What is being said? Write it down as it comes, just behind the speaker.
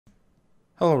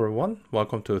Hello everyone,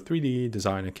 welcome to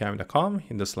 3ddesignacademy.com.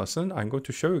 In this lesson, I'm going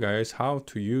to show you guys how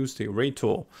to use the array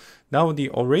tool. Now the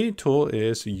array tool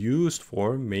is used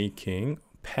for making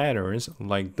patterns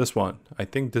like this one. I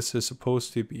think this is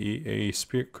supposed to be a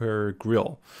speaker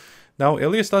grill. Now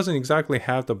Alias doesn't exactly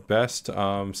have the best set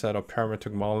of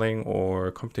parametric modeling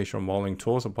or computational modeling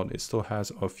tools, but it still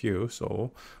has a few. So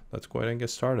let's go ahead and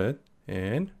get started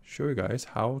and show you guys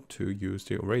how to use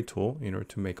the array tool in order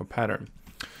to make a pattern.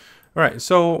 All right,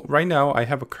 so right now I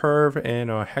have a curve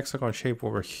and a hexagon shape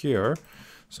over here.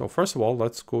 So first of all,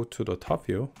 let's go to the top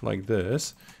view like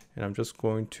this. And I'm just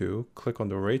going to click on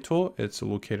the array tool. It's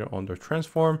located under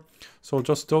transform. So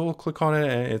just double click on it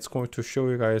and it's going to show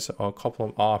you guys a couple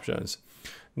of options.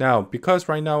 Now, because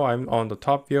right now I'm on the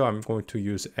top view, I'm going to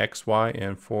use X, Y,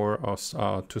 and for us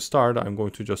to start, I'm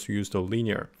going to just use the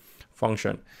linear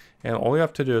function. And all you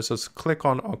have to do is just click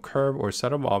on a curve or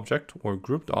set of object or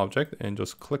grouped object and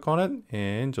just click on it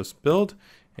and just build,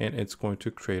 and it's going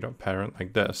to create a pattern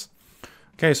like this.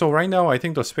 Okay, so right now I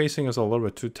think the spacing is a little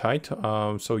bit too tight,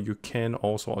 so you can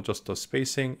also adjust the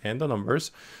spacing and the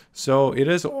numbers. So it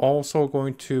is also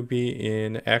going to be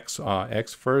in X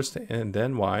first and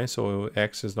then Y. So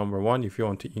X is number 1. If you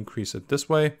want to increase it this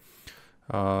way,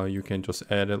 you can just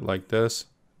add it like this.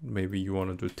 Maybe you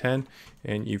want to do 10,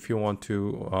 and if you want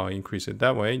to increase it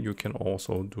that way, you can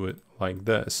also do it like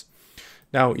this.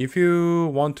 Now if you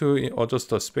want to adjust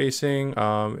the spacing,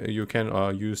 you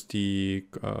can use the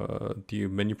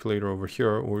manipulator over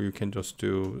here, or you can just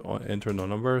do enter the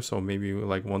number. So maybe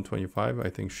like 125 I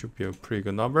think should be a pretty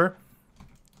good number.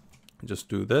 Just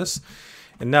do this.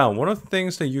 And now one of the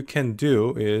things that you can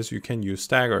do is you can use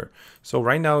stagger. So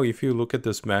right now, if you look at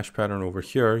this mesh pattern over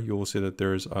here, you will see that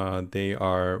there's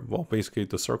basically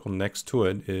the circle next to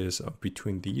it is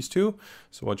between these two.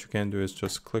 So what you can do is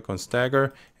just click on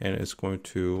stagger and it's going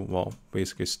to,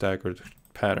 basically stagger the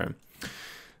pattern.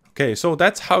 Okay, so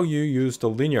that's how you use the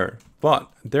linear, but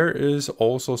there is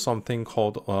also something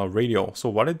called radial. So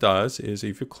what it does is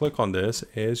if you click on this,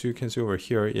 as you can see over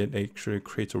here, it actually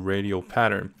creates a radial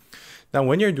pattern. Now,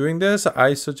 when you're doing this,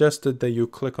 I suggested that you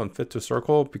click on fit to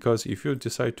circle, because if you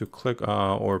decide to click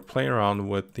or play around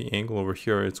with the angle over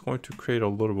here, it's going to create a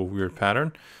little bit weird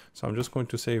pattern. So I'm just going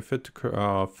to say fit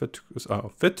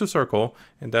to circle,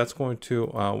 and that's going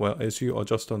to as you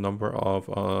adjust the number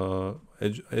of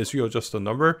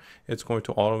it's going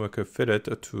to automatically fit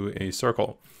it to a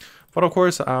circle. But of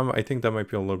course, I think that might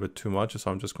be a little bit too much, so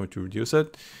I'm just going to reduce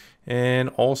it. And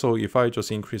also, if I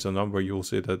just increase the number, you'll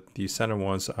see that the center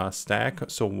ones stack.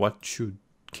 So what you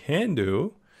can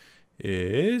do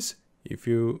is, if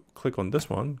you click on this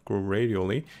one, go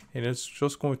radially, and it's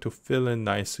just going to fill in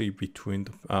nicely between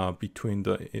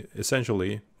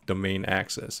essentially the main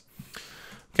axis.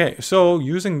 Okay, so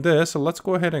using this, let's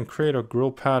go ahead and create a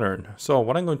grill pattern. So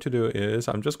what I'm going to do is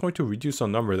I'm just going to reduce the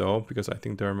number though, because I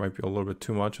think there might be a little bit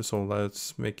too much. So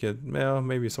let's make it,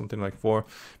 maybe something like 4.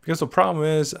 Because the problem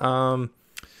is, I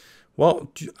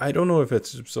don't know if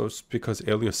it's because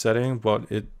Alias setting,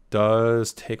 but it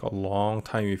does take a long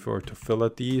time if you were to fill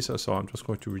out these. So I'm just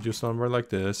going to reduce the number like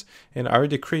this. And I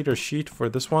already created a sheet for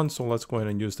this one, so let's go ahead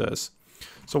and use this.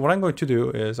 So what I'm going to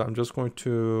do is I'm just going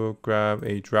to grab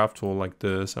a draft tool like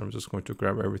this. I'm just going to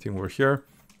grab everything over here,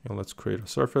 and let's create a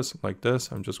surface like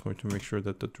this. I'm just going to make sure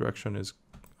that the direction is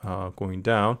going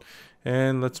down,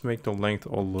 and let's make the length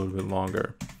a little bit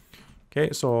longer.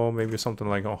 Okay, so maybe something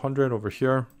like 100 over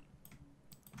here.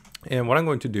 And what I'm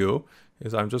going to do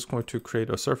is I'm just going to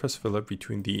create a surface fillet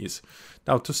between these.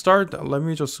 Now to start, let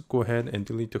me just go ahead and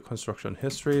delete the construction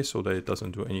history so that it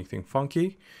doesn't do anything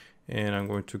funky. And I'm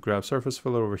going to grab surface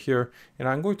fillet over here, and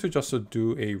I'm going to just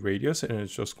do a radius, and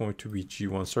it's just going to be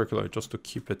G1 circular, just to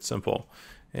keep it simple.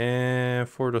 And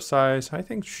for the size, I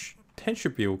think 10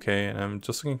 should be okay. And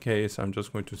just in case, I'm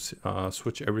just going to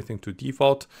switch everything to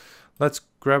default. Let's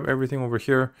grab everything over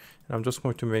here, and I'm just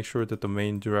going to make sure that the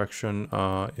main direction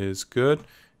is good.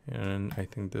 And I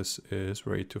think this is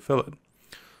ready to fill it.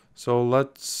 So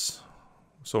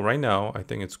right now, I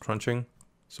think it's crunching.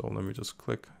 So let me just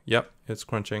click. Yep, it's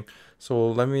crunching.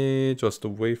 So let me just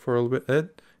wait for a little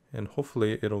bit, and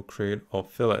hopefully it'll create a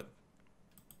fillet.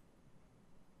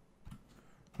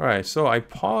 All right, so I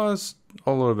paused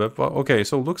a little bit, but okay,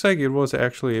 so it looks like it was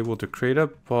actually able to create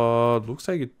it, but looks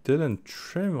like it didn't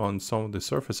trim on some of the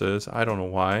surfaces. I don't know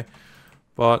why,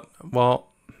 but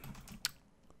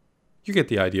you get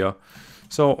the idea.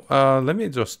 So let me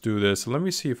just do this. Let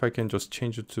me see if I can just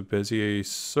change it to Bezier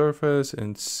surface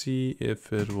and see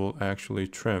if it will actually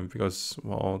trim, because,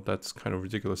 that's kind of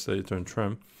ridiculous that it doesn't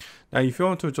trim. Now, if you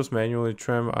want to just manually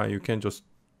trim, you can just,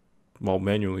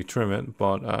 manually trim it,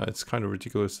 but it's kind of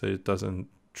ridiculous that it doesn't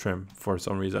trim for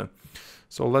some reason.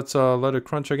 So let's let it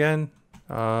crunch again.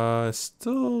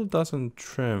 Still doesn't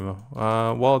trim.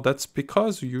 Well, that's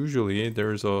because usually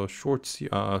there's a short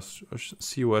COS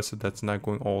that's not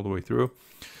going all the way through.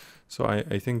 So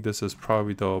I think this is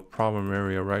probably the problem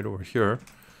area right over here.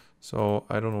 So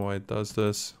I don't know why it does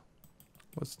this.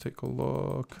 Let's take a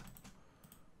look.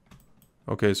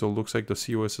 Okay, so it looks like the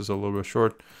COS is a little bit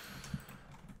short.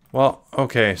 Well,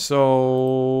 okay,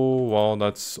 so, well,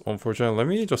 that's unfortunate. Let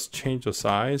me just change the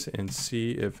size and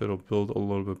see if it'll build a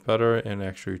little bit better and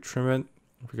actually trim it.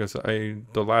 Because the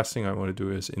last thing I want to do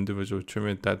is individually trim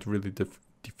it. That really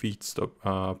defeats the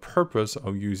purpose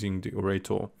of using the array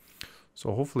tool.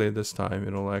 So hopefully this time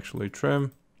it'll actually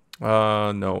trim.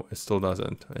 No, it still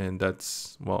doesn't. And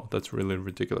that's, well, that's really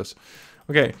ridiculous.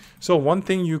 Okay, so one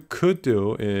thing you could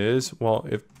do is, well,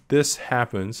 if this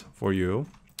happens for you,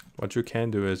 what you can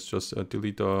do is just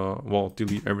delete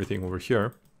everything over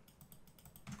here.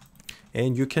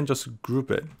 And you can just group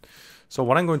it. So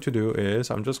what I'm going to do is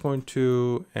I'm just going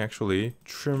to actually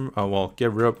trim,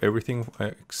 get rid of everything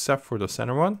except for the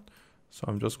center one. So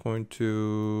I'm just going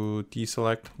to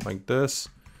deselect like this.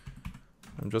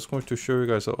 I'm just going to show you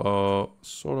guys a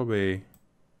sort of a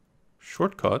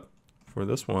shortcut for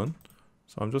this one.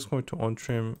 So I'm just going to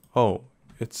untrim. Oh,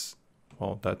 it's,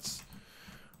 well, that's,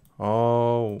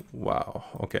 oh, wow.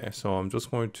 Okay, so I'm just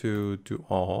going to do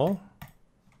all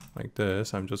like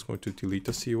this. I'm just going to delete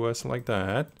the COS like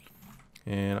that.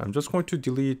 And I'm just going to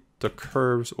delete the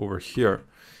curves over here.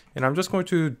 And I'm just going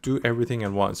to do everything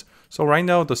at once. So right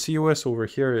now the COS over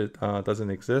here doesn't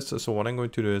exist. So what I'm going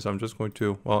to do is I'm just going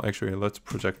to, well, actually, let's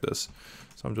project this.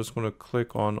 So I'm just going to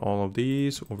click on all of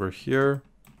these over here.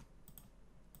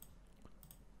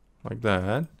 Like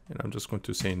that. And I'm just going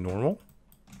to say normal.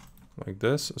 Like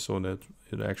this, so that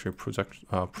it actually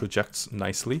projects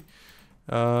nicely.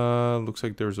 Looks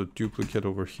like there's a duplicate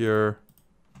over here.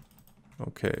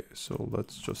 Okay, so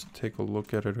let's just take a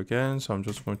look at it again. So I'm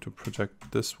just going to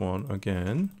project this one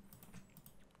again.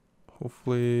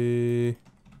 Hopefully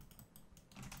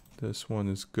this one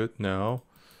is good now.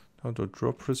 Now the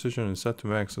draw precision is set to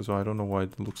max, so I don't know why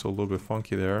it looks a little bit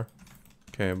funky there.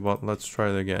 Okay, but let's try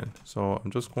it again. So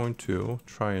I'm just going to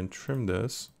try and trim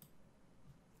this.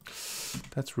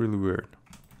 That's really weird.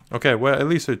 Okay, well, at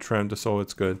least it trimmed, so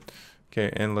it's good.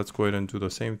 Okay, and let's go ahead and do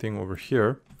the same thing over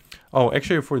here. Oh,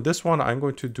 actually, for this one, I'm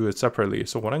going to do it separately.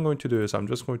 So what I'm going to do is I'm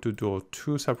just going to do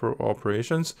two separate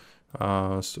operations in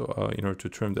order to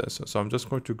trim this. So I'm just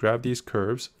going to grab these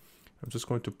curves. I'm just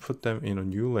going to put them in a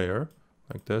new layer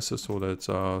like this so that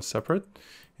it's separate.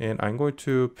 And I'm going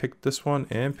to pick this one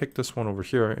and pick this one over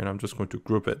here, and I'm just going to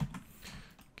group it.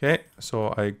 Okay,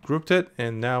 so I grouped it,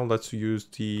 and now let's use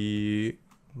the,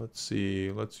 let's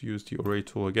use the array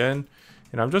tool again.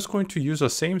 And I'm just going to use the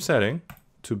same setting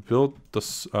to build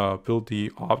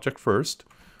the object first.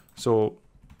 So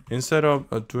instead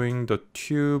of doing the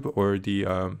tube or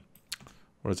the,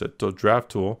 the draft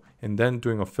tool, and then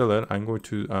doing a fillet, I'm going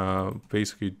to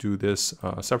basically do this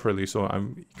separately. So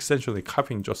I'm essentially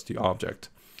copying just the object.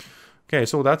 Okay,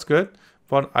 so that's good.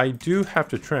 But I do have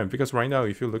to trim because right now,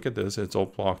 if you look at this, it's all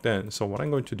blocked in. So what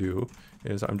I'm going to do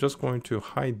is I'm just going to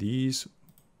hide these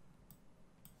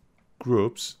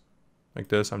groups like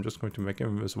this. I'm just going to make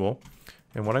them invisible.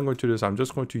 And what I'm going to do is I'm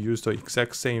just going to use the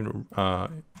exact same, I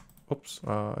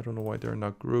don't know why they're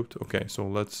not grouped. Okay, so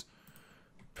let's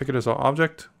pick it as an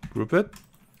object, group it.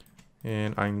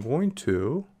 And I'm going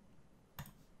to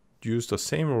use the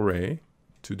same array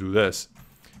to do this.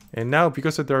 And now,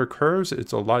 because there are curves,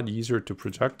 it's a lot easier to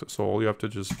project. So all you have to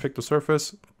just pick the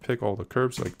surface, pick all the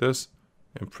curves like this,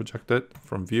 and project it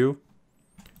from view.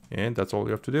 And that's all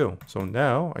you have to do. So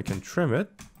now I can trim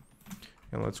it.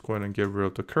 And let's go ahead and get rid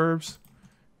of the curves.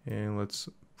 And let's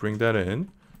bring that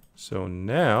in. So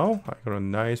now I got a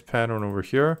nice pattern over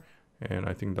here. And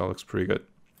I think that looks pretty good.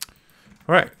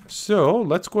 All right, so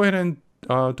let's go ahead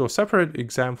and do a separate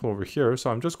example over here. So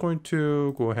I'm just going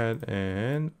to go ahead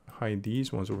and hide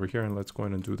these ones over here, and let's go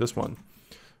ahead and do this one.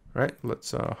 All right,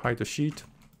 let's hide the sheet.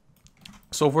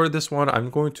 So for this one, I'm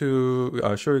going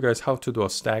to show you guys how to do a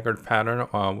staggered pattern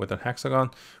with a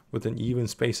hexagon with an even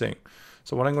spacing.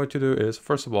 So what I'm going to do is,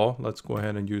 first of all, let's go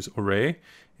ahead and use array.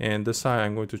 And this time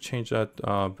I'm going to change that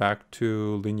back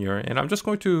to linear. And I'm just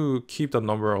going to keep the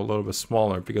number a little bit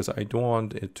smaller because I don't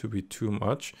want it to be too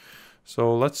much.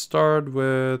 So let's start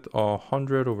with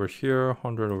 100 over here,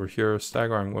 100 over here,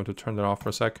 stagger. I'm going to turn that off for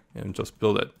a sec and just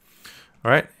build it. All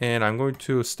right, and I'm going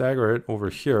to stagger it over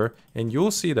here, and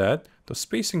you'll see that the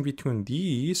spacing between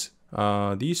these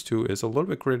these two is a little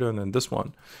bit greater than this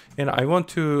one, and I want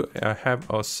to have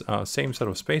a same set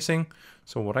of spacing.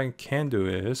 So what I can do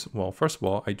is, well, first of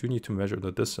all, I do need to measure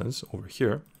the distance over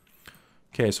here.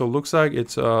 Okay, so it looks like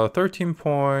it's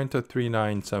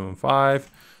 13.3975.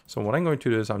 So what I'm going to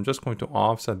do is I'm just going to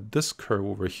offset this curve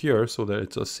over here so that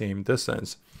it's the same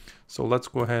distance. So let's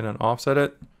go ahead and offset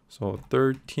it. So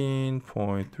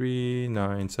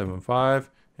 13.3975,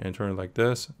 and turn it like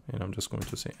this, and I'm just going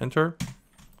to say enter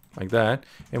like that.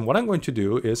 And what I'm going to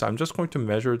do is I'm just going to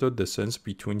measure the distance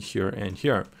between here and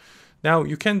here. Now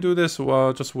you can do this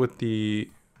just with the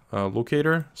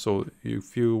locator. So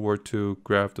if you were to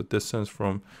grab the distance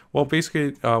from, well,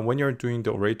 basically when you're doing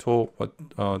the array tool, what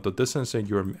the distance that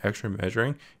you're actually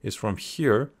measuring is from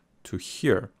here to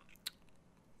here,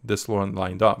 this one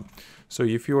lined up. So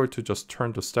if you were to just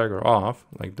turn the stagger off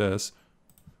like this,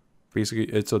 basically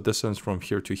it's a distance from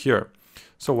here to here.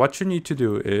 So what you need to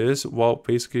do is, well,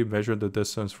 basically measure the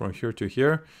distance from here to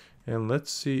here, and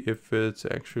let's see if it's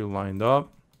actually lined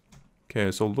up.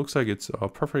 Okay, so it looks like it's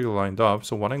perfectly lined up.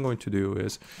 So what I'm going to do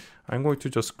is I'm going to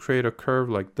just create a curve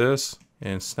like this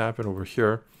and snap it over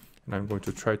here, and I'm going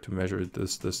to try to measure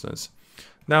this distance.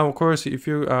 Now, of course, if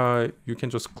you you can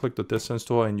just click the distance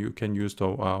tool, and you can use the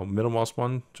middlemost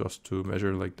one just to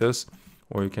measure like this,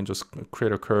 or you can just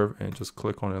create a curve and just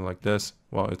click on it like this.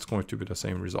 Well, it's going to be the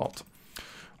same result.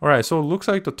 All right, so it looks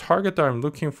like the target that I'm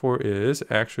looking for is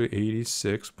actually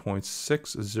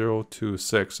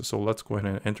 86.6026. So let's go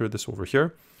ahead and enter this over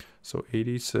here. So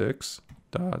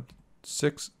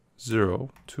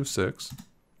 86.6026,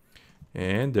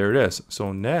 and there it is.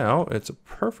 So now it's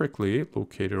perfectly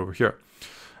located over here.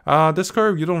 This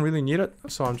curve, you don't really need it,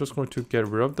 so I'm just going to get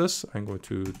rid of this. I'm going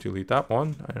to delete that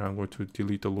one, and I'm going to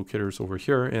delete the locators over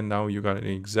here, and now you got an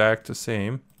exact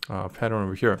same pattern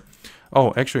over here.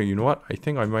 Oh, actually, you know what? I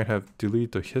think I might have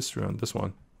deleted the history on this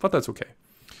one, but that's okay.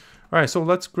 All right, so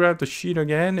let's grab the sheet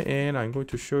again, and I'm going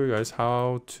to show you guys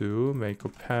how to make a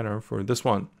pattern for this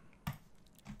one.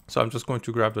 So I'm just going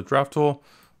to grab the draft tool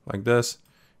like this,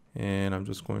 and I'm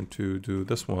just going to do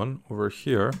this one over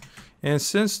here. And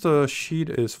since the sheet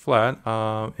is flat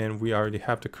and we already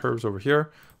have the curves over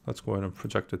here, let's go ahead and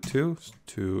project it to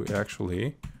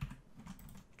actually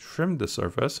trim the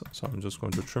surface. So I'm just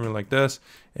going to trim it like this.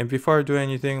 And before I do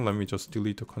anything, let me just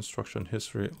delete the construction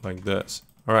history like this.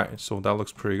 All right, so that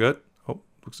looks pretty good. Oh,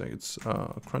 looks like it's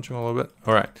crunching a little bit.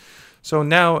 All right, so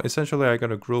now essentially I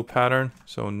got a grill pattern.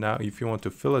 So now if you want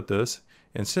to fillet this,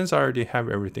 and since I already have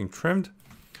everything trimmed,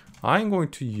 I'm going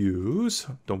to use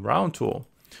the round tool.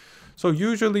 So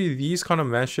usually these kind of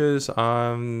meshes,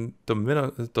 the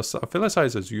fillet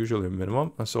size is usually a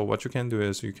minimum. So what you can do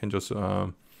is you can just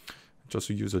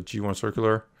use a G1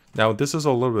 circular. Now this is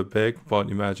a little bit big, but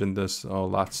imagine this a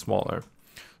lot smaller.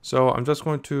 So I'm just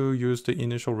going to use the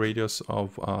initial radius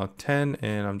of 10,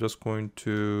 and I'm just going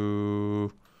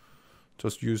to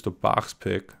just use the box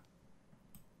pick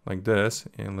like this,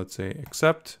 and let's say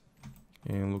accept.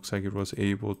 And it looks like it was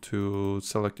able to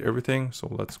select everything. So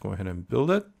let's go ahead and build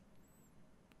it.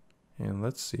 And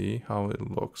let's see how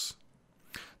it looks.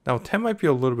 Now 10 might be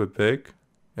a little bit big.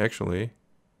 Actually,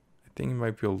 I think it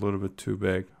might be a little bit too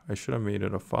big. I should have made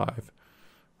it a 5.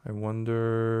 I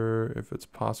wonder if it's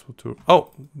possible to,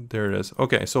 oh, there it is.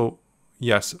 Okay, so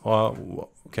yes,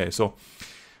 okay, so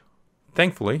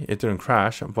thankfully it didn't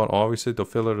crash, but obviously the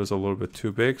fillet is a little bit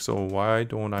too big. So why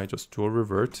don't I just do a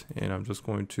revert, and I'm just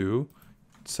going to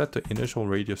set the initial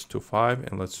radius to 5,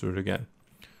 and let's do it again.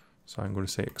 So I'm going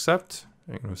to say accept,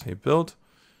 I'm going to say build,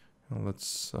 and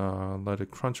let's let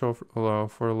it crunch over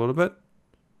for a little bit,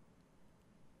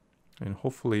 and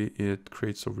hopefully it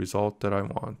creates a result that I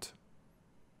want.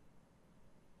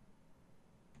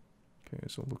 Okay,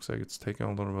 so it looks like it's taking a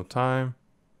little bit of time.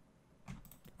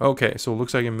 Okay, so it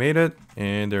looks like it made it,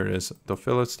 and there it is, the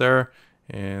fillets there,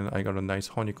 and I got a nice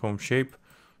honeycomb shape.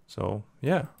 So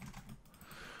yeah.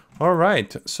 All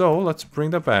right, so let's bring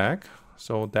that back.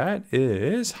 So that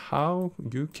is how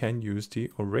you can use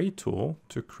the array tool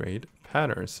to create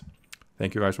patterns.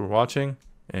 Thank you guys for watching,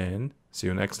 and see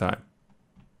you next time.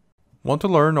 Want to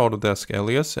learn Autodesk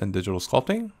Alias and digital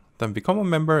sculpting? Then become a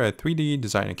member at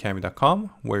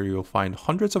 3ddesignacademy.com, where you'll find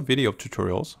hundreds of video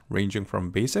tutorials ranging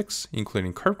from basics,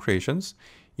 including curve creations,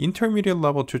 intermediate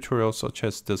level tutorials such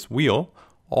as this wheel,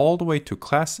 all the way to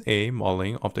Class A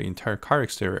modeling of the entire car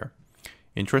exterior.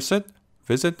 Interested?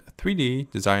 Visit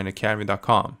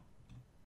 3ddesignacademy.com.